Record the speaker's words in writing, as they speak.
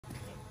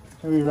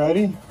Are we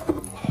ready?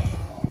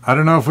 I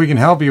don't know if we can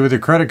help you with your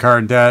credit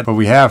card debt, but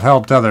we have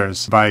helped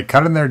others by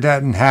cutting their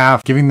debt in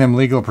half, giving them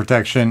legal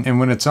protection, and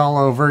when it's all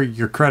over,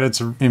 your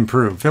credits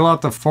improve. Fill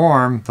out the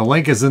form. The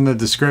link is in the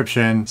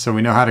description so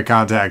we know how to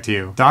contact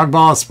you.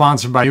 Dogball is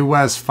sponsored by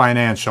US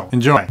Financial.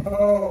 Enjoy.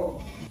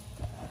 Oh.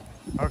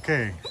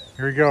 Okay,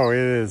 here we go. It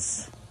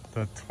is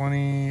the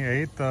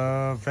 28th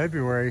of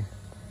February.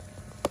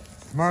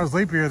 Tomorrow's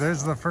leap year.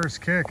 There's the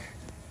first kick.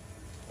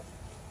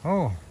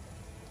 Oh.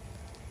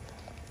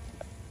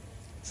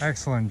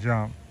 Excellent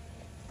jump.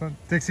 But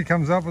Dixie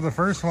comes up with the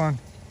first one.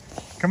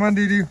 Come on,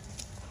 Dee-Dee.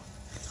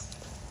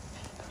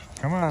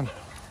 Come on.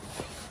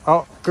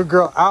 Oh, good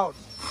girl. Out.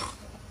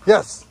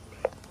 Yes.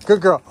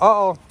 Good girl.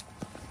 Uh-oh.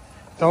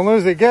 Don't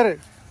lose it. Get it.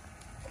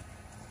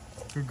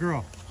 Good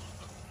girl.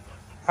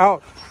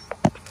 Out.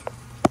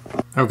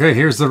 Okay,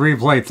 here's the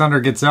replay. Thunder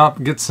gets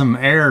up, gets some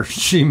air.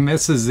 She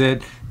misses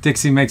it.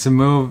 Dixie makes a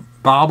move,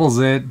 bobbles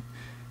it.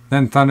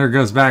 Then Thunder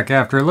goes back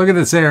after it. Look at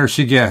this air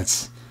she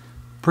gets.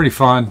 Pretty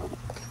fun.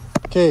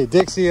 Okay,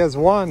 Dixie has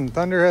 1.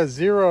 Thunder has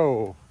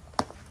 0.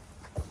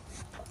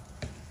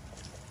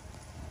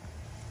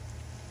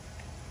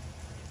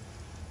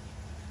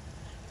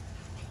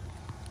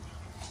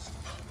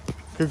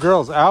 Good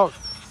girls. Out.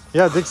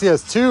 Yeah, Dixie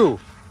has 2.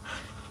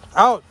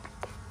 Out.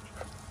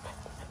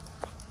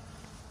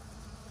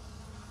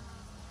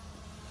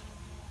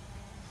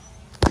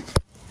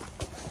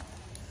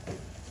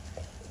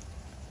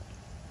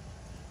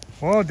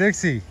 Whoa,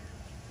 Dixie.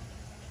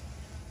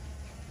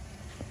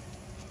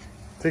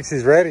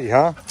 Dixie's ready,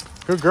 huh?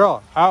 Good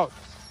girl. Out.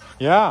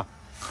 Yeah.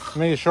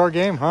 Make a short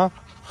game, huh?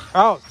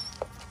 Out.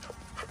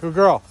 Good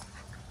girl.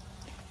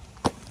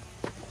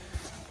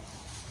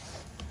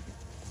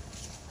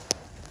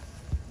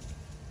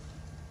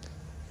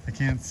 I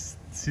can't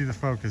see the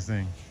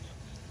focusing.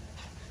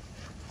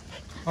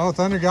 Oh,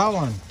 Thunder got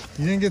one.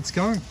 You didn't get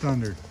skunked,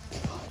 Thunder.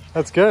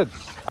 That's good.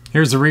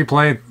 Here's the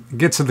replay.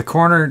 Gets to the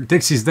corner.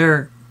 Dixie's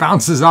there.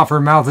 Bounces off her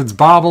mouth. It's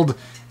bobbled.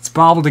 It's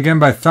bobbled again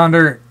by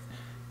Thunder.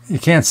 You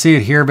can't see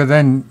it here, but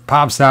then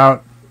pops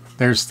out.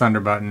 There's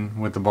Thunder Button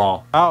with the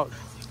ball. Out.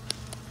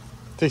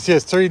 Dixie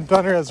has 3,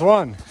 Thunder has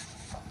 1.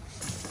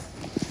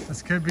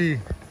 This could be...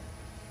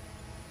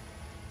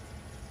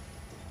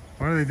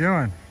 What are they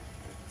doing?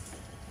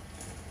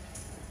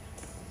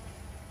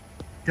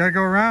 Gotta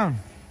go around.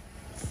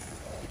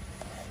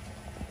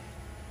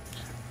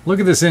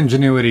 Look at this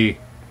ingenuity.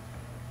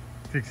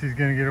 Dixie's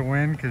gonna get a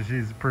win because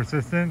she's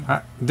persistent.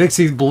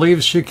 Dixie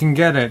believes she can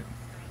get it.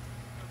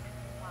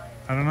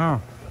 I don't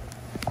know.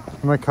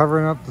 Am I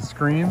covering up the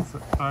screens?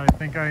 I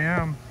think I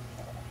am.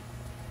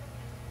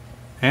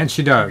 And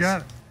she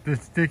does.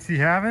 Does Dixie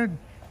have it?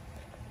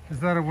 Is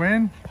that a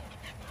win?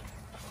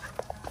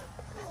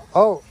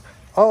 Oh,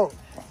 oh.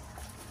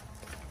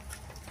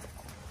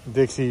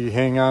 Dixie,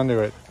 hang on to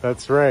it.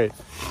 That's right.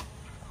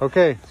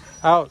 Okay,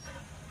 out,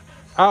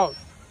 out.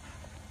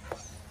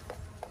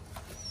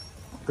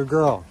 Good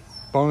girl.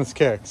 Bonus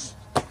kicks.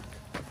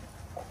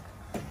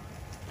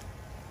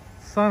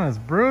 Sun is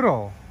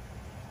brutal.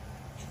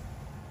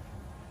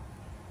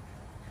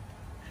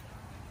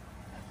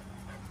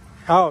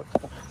 Out.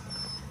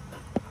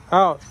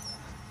 Out.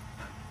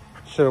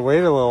 Should have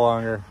waited a little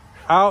longer.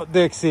 Out,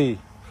 Dixie.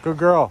 Good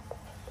girl.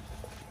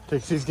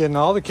 Dixie's getting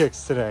all the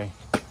kicks today.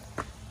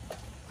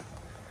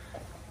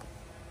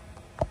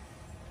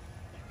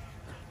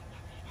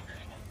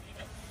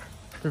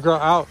 Good girl.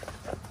 Out.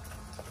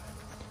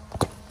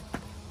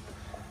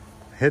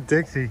 Hit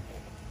Dixie.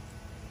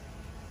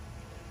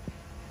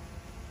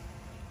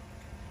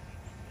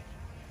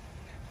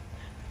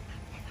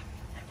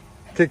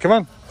 Okay, come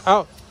on.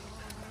 Out.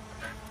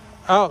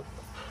 Out.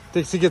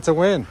 Dixie gets a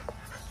win.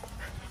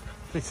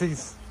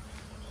 Dixie's...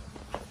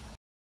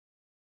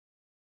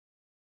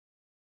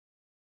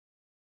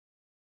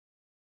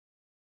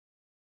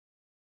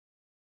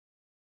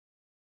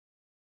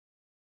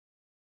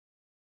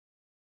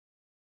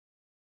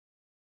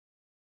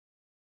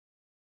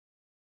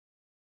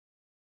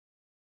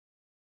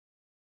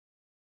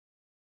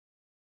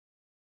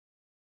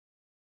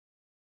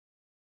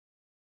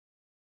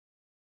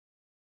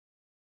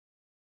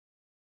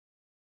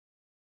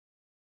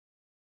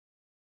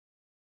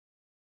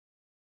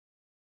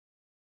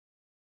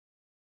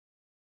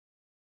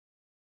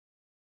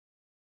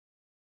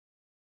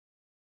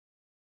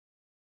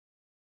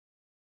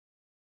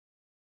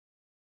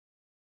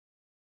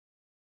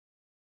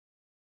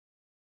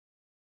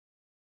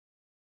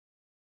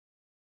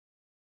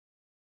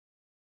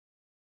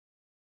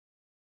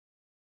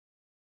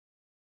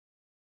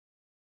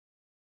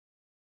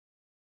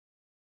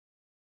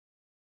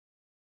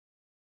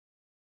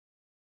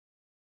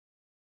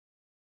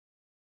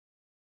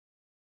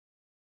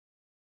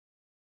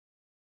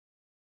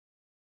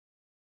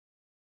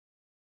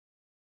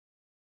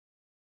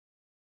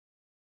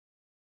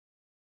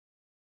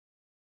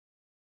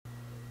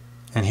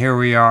 And here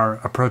we are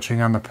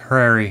approaching on the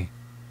prairie,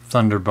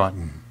 Thunder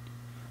Button,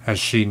 as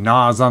she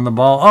gnaws on the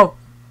ball. Oh!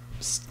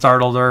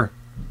 Startled her.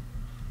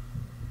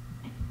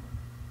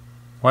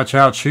 Watch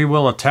out, she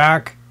will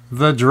attack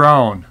the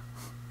drone.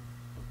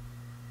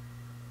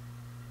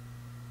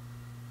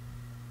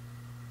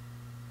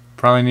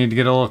 Probably need to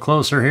get a little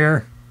closer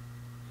here.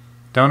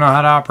 Don't know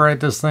how to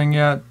operate this thing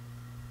yet.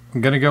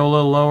 I'm going to go a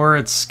little lower.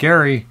 It's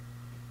scary.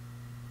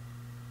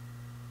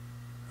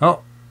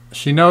 Oh,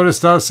 she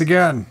noticed us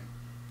again.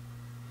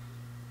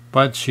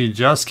 But she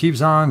just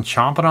keeps on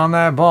chomping on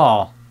that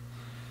ball.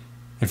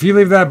 If you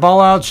leave that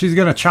ball out, she's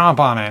going to chomp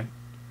on it.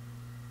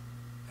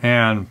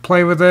 And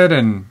play with it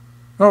and...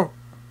 oh,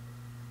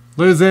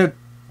 lose it.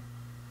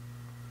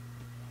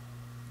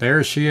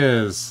 There she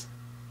is.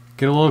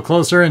 Get a little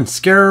closer and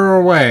scare her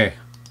away.